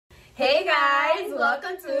Hey guys,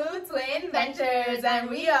 welcome to Twin Ventures, and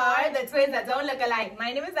we are the twins that don't look alike.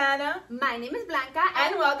 My name is Anna. My name is Blanca,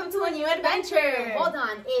 and welcome to a new adventure. Hold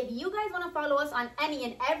on, if you guys want to follow us on any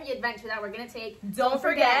and every adventure that we're going to take, don't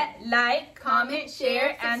forget, like, comment,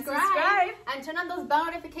 share, and subscribe. And turn on those bell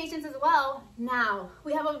notifications as well. Now,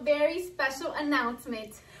 we have a very special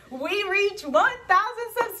announcement. We reach 1,000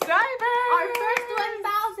 subscribers. Our first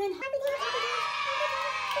 1,000.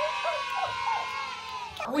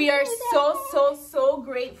 We are so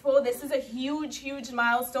grateful. This is a huge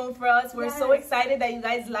milestone for us. We're so excited that you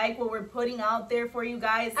guys like what we're putting out there for you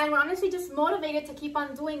guys. And we're honestly just motivated to keep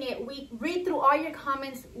on doing it. We read through all your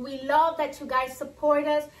comments. We love that you guys support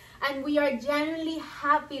us. And we are genuinely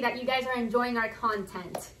happy that you guys are enjoying our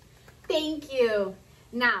content. Thank you.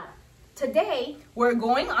 Now, today, we're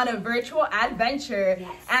going on a virtual adventure,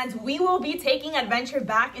 and we will be taking adventure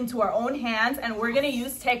back into our own hands, and we're going to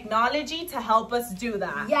use technology to help us do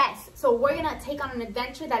that. Yes, so we're going to take on an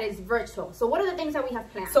adventure that is virtual. So what are the things that we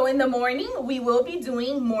have planned? So in the morning, we will be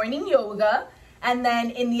doing morning yoga, and then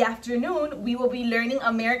in the afternoon, we will be learning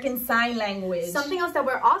American Sign Language. Something else that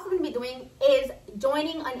we're also going to be doing is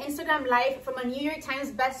joining an Instagram Live from a New York Times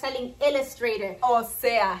best-selling illustrator. Oh,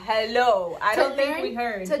 Sea, hello. I don't think we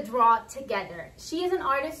heard. To draw together. She is an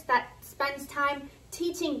artist that spends time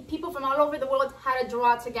teaching people from all over the world how to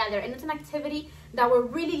draw together. And it's an activity that we're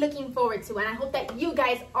really looking forward to. And I hope that you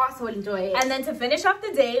guys also enjoy it. And then to finish off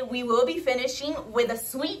the day, we will be finishing with a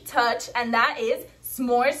sweet touch, and that is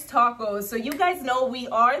s'mores tacos. So you guys know we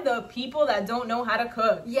are the people that don't know how to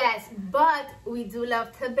cook. Yes, but we do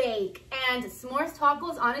love to bake. And s'mores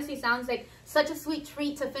tacos honestly sounds like such a sweet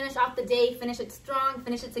treat to finish off the day, finish it strong,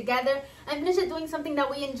 finish it together, and finish it doing something that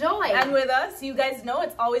we enjoy. And with us, you guys know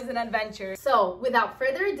it's always an adventure. So without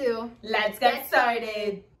further ado, let's get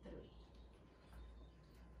started.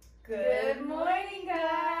 Good morning,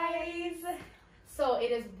 guys. So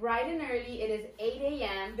it is bright and early. It is 8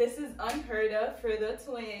 a.m. This is unheard of for the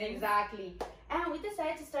twins. Exactly. And we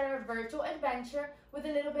decided to start our virtual adventure with a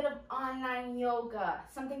little bit of online yoga.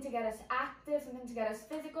 Something to get us active, something to get us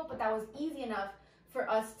physical, but that was easy enough for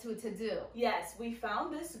us to do. Yes, we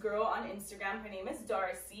found this girl on Instagram. Her name is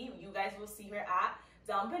Darcy. You guys will see her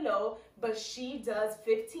down below, but she does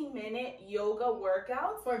 15-minute yoga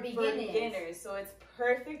workouts for beginners. So it's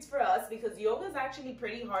perfect for us because yoga is actually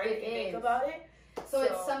pretty hard if you think about it. So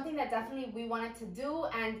it's something that definitely we wanted to do,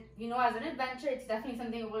 and you know, as an adventure, it's definitely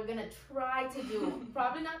something we're gonna try to do.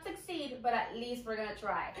 Probably not succeed, but at least we're gonna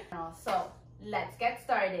try. So let's get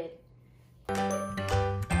started.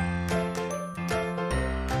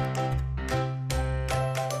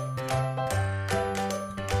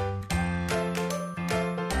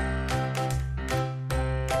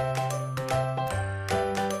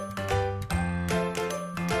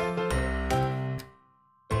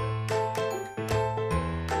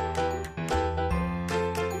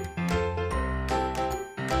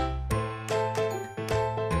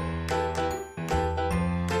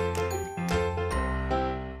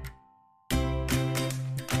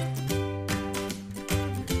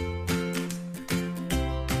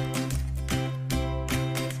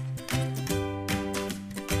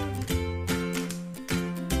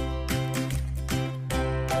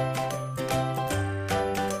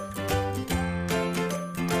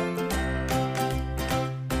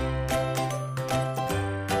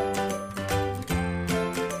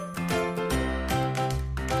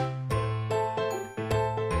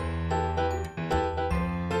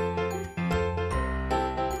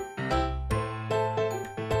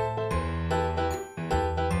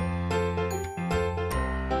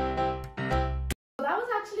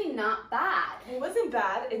 Not bad. It wasn't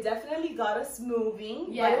bad. It definitely got us moving.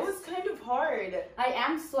 Yes. But it was kind of hard. I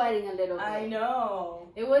am sweating a little bit. I know.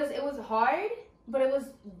 It was hard, but it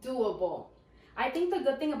was doable. I think the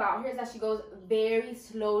good thing about her is that she goes very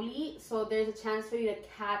slowly, so there's a chance for you to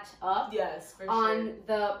catch up on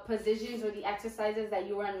the positions or the exercises that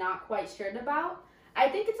you are not quite sure about. I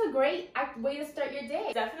think it's a great way to start your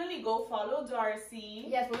day. Definitely go follow Darcy.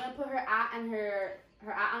 Yes, we're gonna put her at and her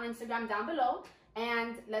at on Instagram down below.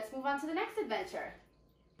 And let's move on to the next adventure.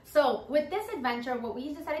 So with this adventure, what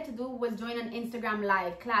we decided to do was join an Instagram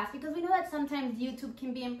Live class because we know that sometimes YouTube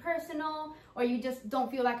can be impersonal or you just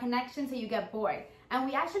don't feel that connection, so you get bored. And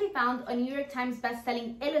we actually found a New York Times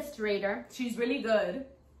best-selling illustrator. She's really good.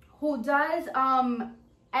 Who does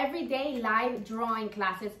everyday live drawing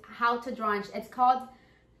classes, how to draw. It's called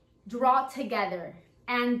Draw Together.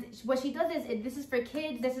 And what she does is, this is for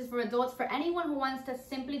kids, this is for adults, for anyone who wants to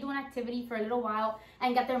simply do an activity for a little while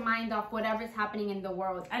and get their mind off whatever's happening in the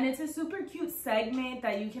world. And it's a super cute segment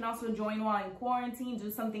that you can also join while in quarantine,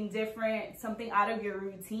 do something different, something out of your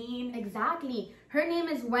routine. Exactly. Her name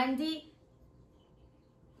is Wendy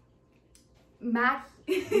Mac.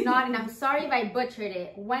 I'm sorry if I butchered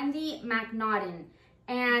it. Wendy Mac.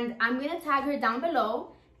 And I'm going to tag her down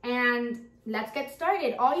below, and let's get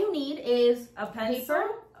started. All you need is a pencil,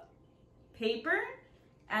 paper,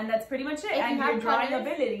 and that's pretty much it. And your drawing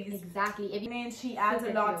abilities. Exactly. And she adds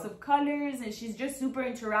lots of colors, and she's just super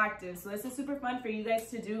interactive. So this is super fun for you guys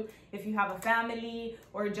to do if you have a family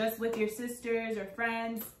or just with your sisters or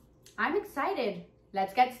friends. I'm excited.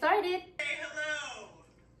 Let's get started. Say hello.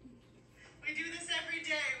 We do this every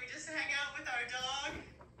day. We just hang out with our dog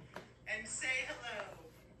and say hello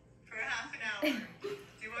for half an hour. Do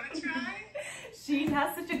you want to try? She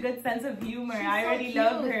has such a good sense of humor. I already so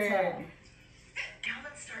love cute. her. Now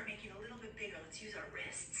let's start making a little bit bigger. Let's use our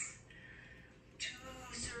wrists. 2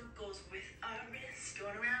 circles with our wrists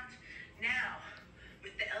going around. Now,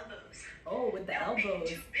 with the elbows. Oh, with the Now elbows.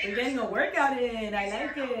 bigger We're getting a workout in. I These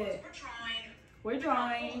like are elbows. it. We're drawing. We're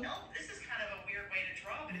drawing. No, this is kind of a weird way to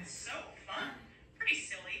draw, but it's so fun. Pretty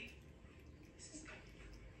silly. This is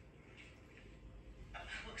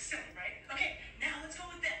looks silly, right? Okay, now let's go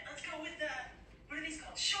with the, what are these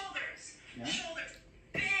called? Shoulders. Yeah. Shoulders.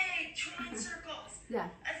 Big, drawing circles. Yeah.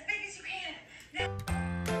 As big as you can.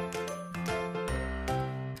 Now,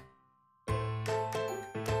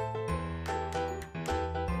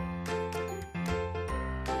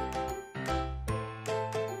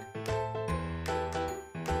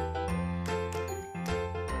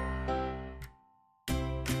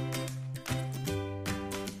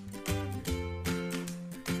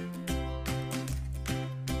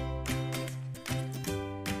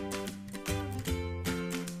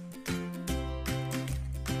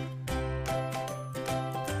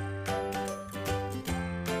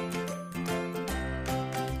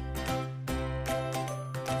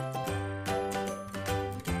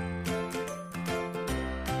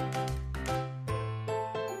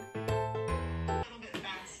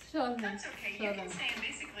 Show them. that's okay. Show You them. can say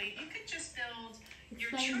basically, you could just build your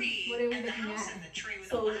Explain tree what are we and the looking house at? and the tree with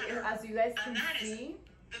So a ladder. as you guys can And that is see,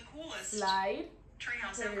 the coolest slide,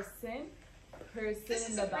 treehouse ever. person This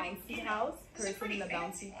in is the a pretty, bouncy house, this is a person pretty in the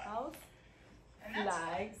fancy bouncy one. house, And that's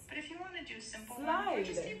flags, But if you want to do simple ones, slide. or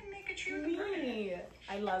just even make a tree with a bird in it. me.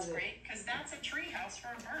 I love That's it. great, because that's a tree house for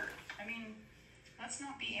a bird. I mean, let's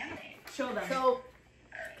not be animated. Show them. So,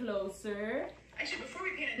 Closer. Actually, before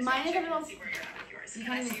we paint it, Mine is a check little- and see where you're at with yours. you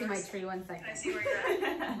Can I can't even see see my yours? tree. One Can I second. see where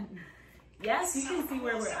you're at? Yes, you So can see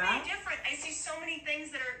where cool, we're so at. many different. I see so many things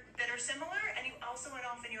that are similar, and you also went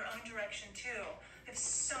off in your own direction too. There's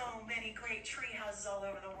so many great tree houses all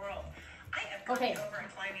over the world. I am coming over and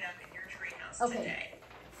climbing up in your tree house today.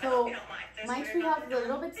 I hope So you don't mind. There's my weird tree house is a nothing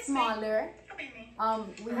little going. bit It's me. smaller. It'll be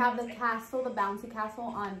me. We have the castle, the bouncy castle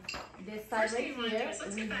on this side First thing right you want to do here. is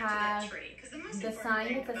let's We get back to have that tree, 'cause the most the important sign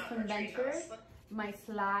thing that says about our tree Conventures, house- my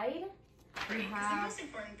slide. We Because the have most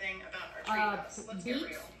important thing about our tree house, let's get beach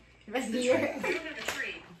real. right It's the here. tree. If we don't have a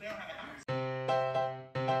tree, we don't have a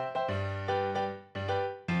house.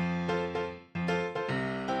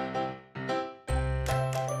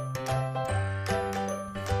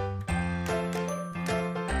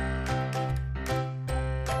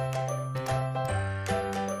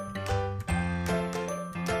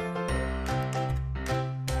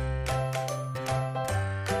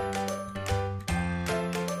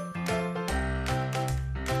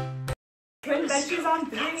 Twin benches on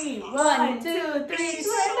 3. 1, 2, 3, There's twin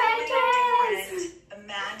so many benches! different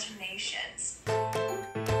imaginations.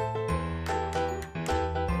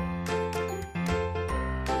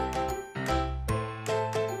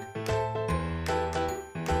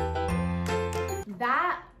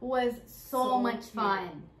 That was so So much cute.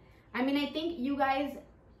 fun. I mean, I think you guys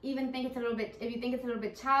even think it's a little bit, if you think it's a little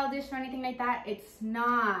bit childish or anything like that, it's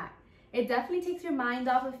not. It definitely takes your mind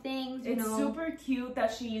off of things, you It's know. super cute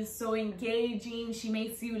that she's so engaging. She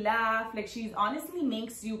makes you laugh. Like, she's honestly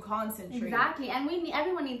makes you concentrate. Exactly, and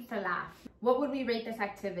everyone needs to laugh. What would we rate this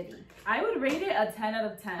activity? I would rate it a 10 out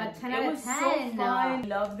of 10. A 10 it out of was 10. so fun.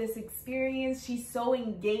 Love this experience. She's so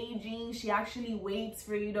engaging. She actually waits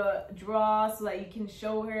for you to draw so that you can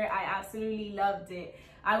show her. I absolutely loved it.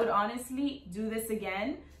 I would honestly do this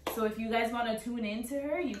again. So if you guys want to tune into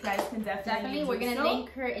her, you guys can definitely We're going to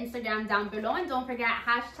link her Instagram down below. And don't forget,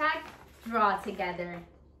 #DrawTogether.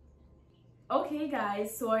 Okay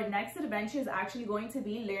guys, so our next adventure is actually going to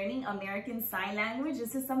be learning American Sign Language.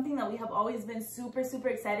 This is something that we have always been super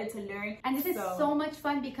excited to learn. And this is so much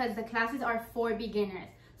fun because the classes are for beginners.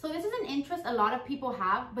 So this is an interest a lot of people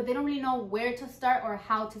have, but they don't really know where to start or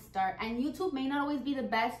how to start. And YouTube may not always be the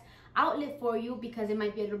best outlet for you because it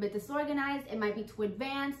might be a little bit disorganized, it might be too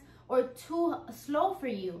advanced, or too slow for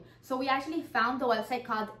you. So we actually found the website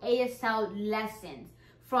called ASL Lessons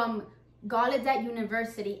from Gallaudet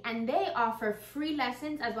University, and they offer free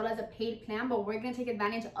lessons as well as a paid plan, but we're going to take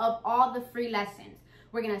advantage of all the free lessons.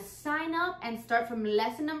 We're going to sign up and start from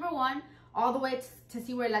lesson number 1 all the way to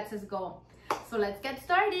see where it lets us go. So let's get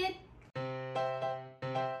started.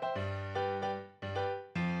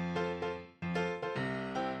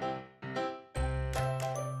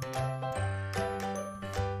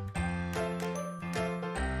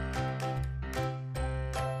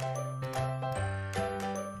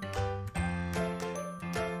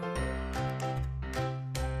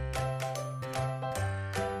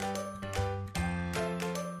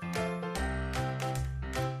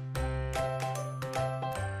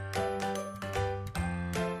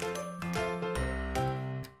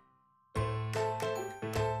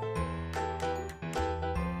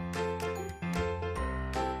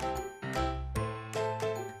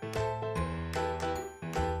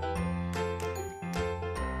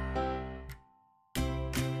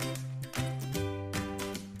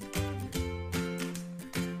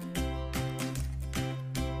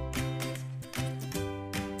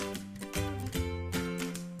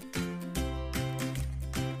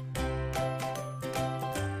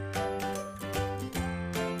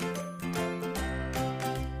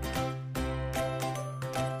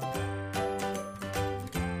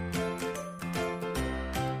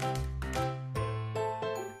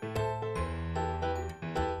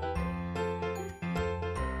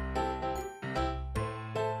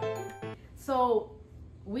 So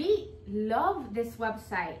we love this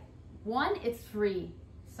website. One, it's free.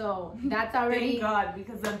 So that's already... Thank God,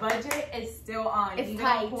 because the budget is still on. It's even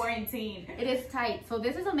tight. in quarantine. It is tight. So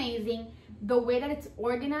this is amazing. The way that it's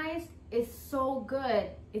organized is so good.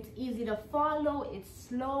 It's easy to follow. It's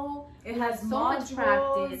slow. It has so much modules.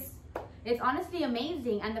 practice. It's honestly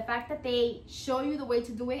amazing. And the fact that they show you the way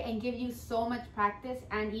to do it and give you so much practice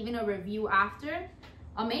and even a review after,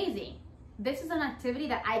 amazing. This is an activity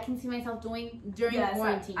that I can see myself doing during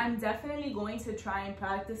quarantine. I'm definitely going to try and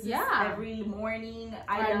practice this every morning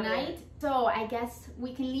or night. So I guess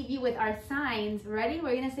we can leave you with our signs. Ready?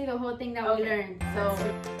 We're gonna say the whole thing that we learned. So.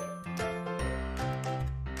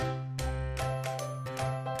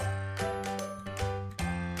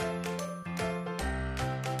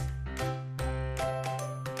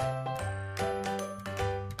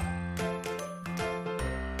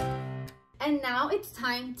 And now it's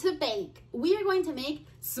time to bake. We are going to make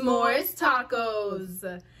s'mores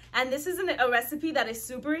tacos. And this is a recipe that is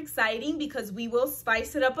super exciting because we will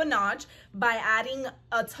spice it up a notch by adding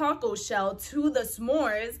a taco shell to the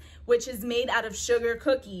s'mores, which is made out of sugar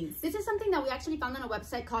cookies. This is something that we actually found on a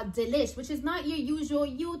website called Delish, which is not your usual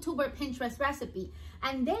YouTube or Pinterest recipe.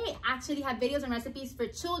 And they actually have videos and recipes for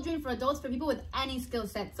children, for adults, for people with any skill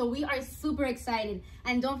set. So we are super excited.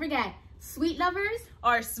 And don't forget, sweet lovers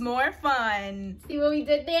are s'more fun. See what we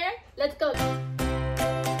did there? Let's go.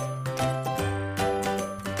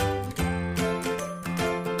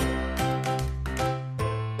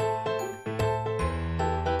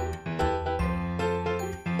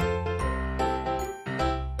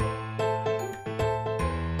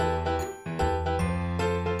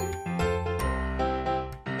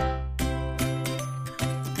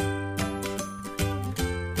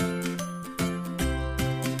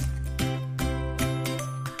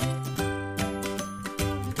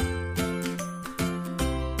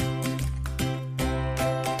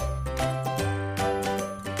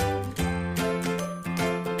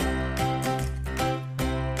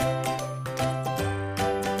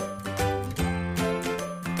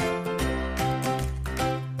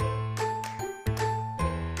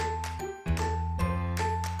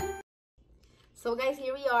 So guys,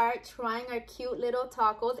 here we are trying our cute little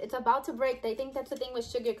tacos. It's about to break. I think that's the thing with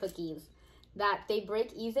sugar cookies, that they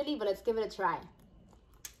break easily, but let's give it a try.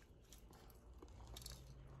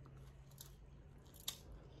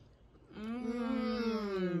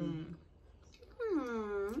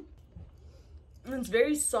 It's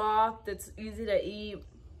very soft. It's easy to eat.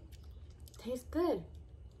 Tastes good.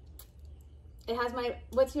 It has my,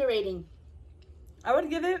 what's your rating? I would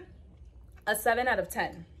give it a 7 out of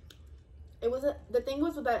 10. It was the thing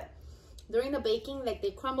was that during the baking, like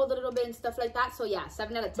they crumbled a little bit and stuff like that. So yeah,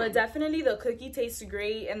 7 out of 10. But definitely the cookie tastes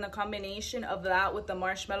great, and the combination of that with the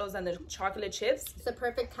marshmallows and the chocolate chips, it's the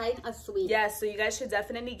perfect kind of sweet. Yes, so you guys should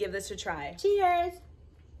definitely give this a try. Cheers.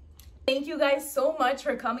 Thank you guys so much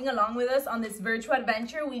for coming along with us on this virtual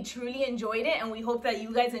adventure. We truly enjoyed it, and we hope that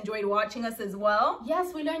you guys enjoyed watching us as well.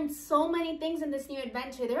 Yes, we learned so many things in this new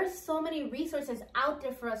adventure. There are so many resources out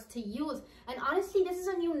there for us to use. And honestly, this is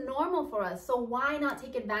a new normal for us. So why not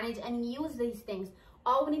take advantage and use these things?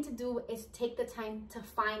 All we need to do is take the time to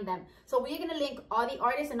find them. So we're going to link all the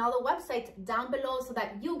artists and all the websites down below so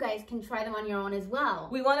that you guys can try them on your own as well.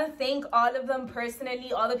 We want to thank all of them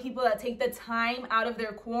personally, all the people that take the time out of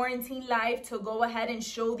their quarantine life to go ahead and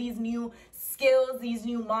show these new skills, these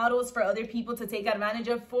new models for other people to take advantage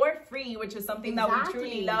of for free, which is something that we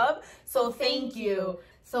truly love. So thank you.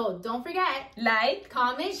 So don't forget, like,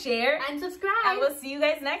 comment, share, and subscribe. And we'll see you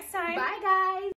guys next time. Bye guys.